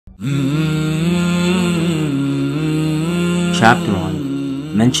Chapter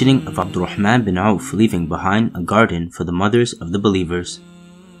 1. Mentioning of Abdur-Rahman bin Auf leaving behind a garden for the mothers of the believers.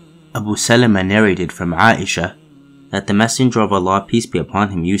 Abu Salama narrated from Aisha that the Messenger of Allah, peace be upon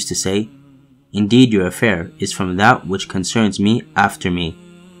him, used to say, "Indeed your affair is from that which concerns me after me,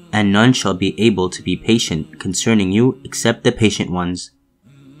 and none shall be able to be patient concerning you except the patient ones."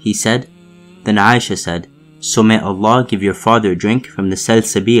 He said, then Aisha said, "So may Allah give your father drink from the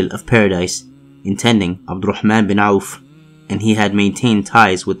Salsabil of paradise," intending Abdur-Rahman bin Auf, and he had maintained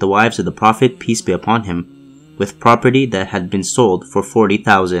ties with the wives of the Prophet, peace be upon him, with property that had been sold for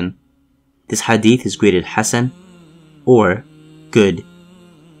 40,000. This hadith is graded Hasan or good.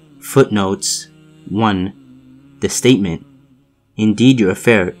 Footnotes 1. The statement, "Indeed your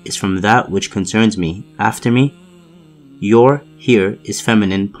affair is from that which concerns me after me," your here is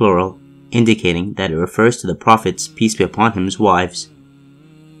feminine plural, indicating that it refers to the Prophet's, peace be upon him's wives.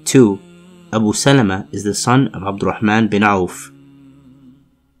 2. Abu Salama is the son of Abdur-Rahman bin Auf.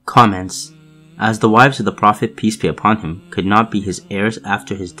 Comments. As the wives of the Prophet, peace be upon him, could not be his heirs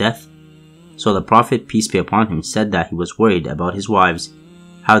after his death, so the Prophet, peace be upon him, said that he was worried about his wives,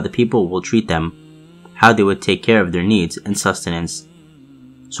 how the people will treat them, how they would take care of their needs and sustenance.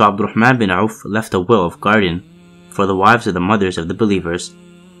 So Abdur-Rahman bin Auf left a will of garden for the wives of the mothers of the believers.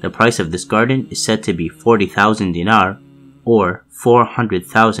 The price of this garden is said to be 40,000 dinar or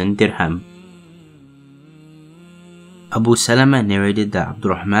 400,000 dirham. Abu Salama narrated that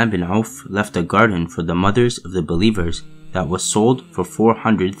Abdur-Rahman bin Auf left a garden for the mothers of the believers that was sold for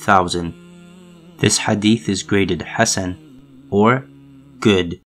 400,000. This hadith is graded Hasan or good.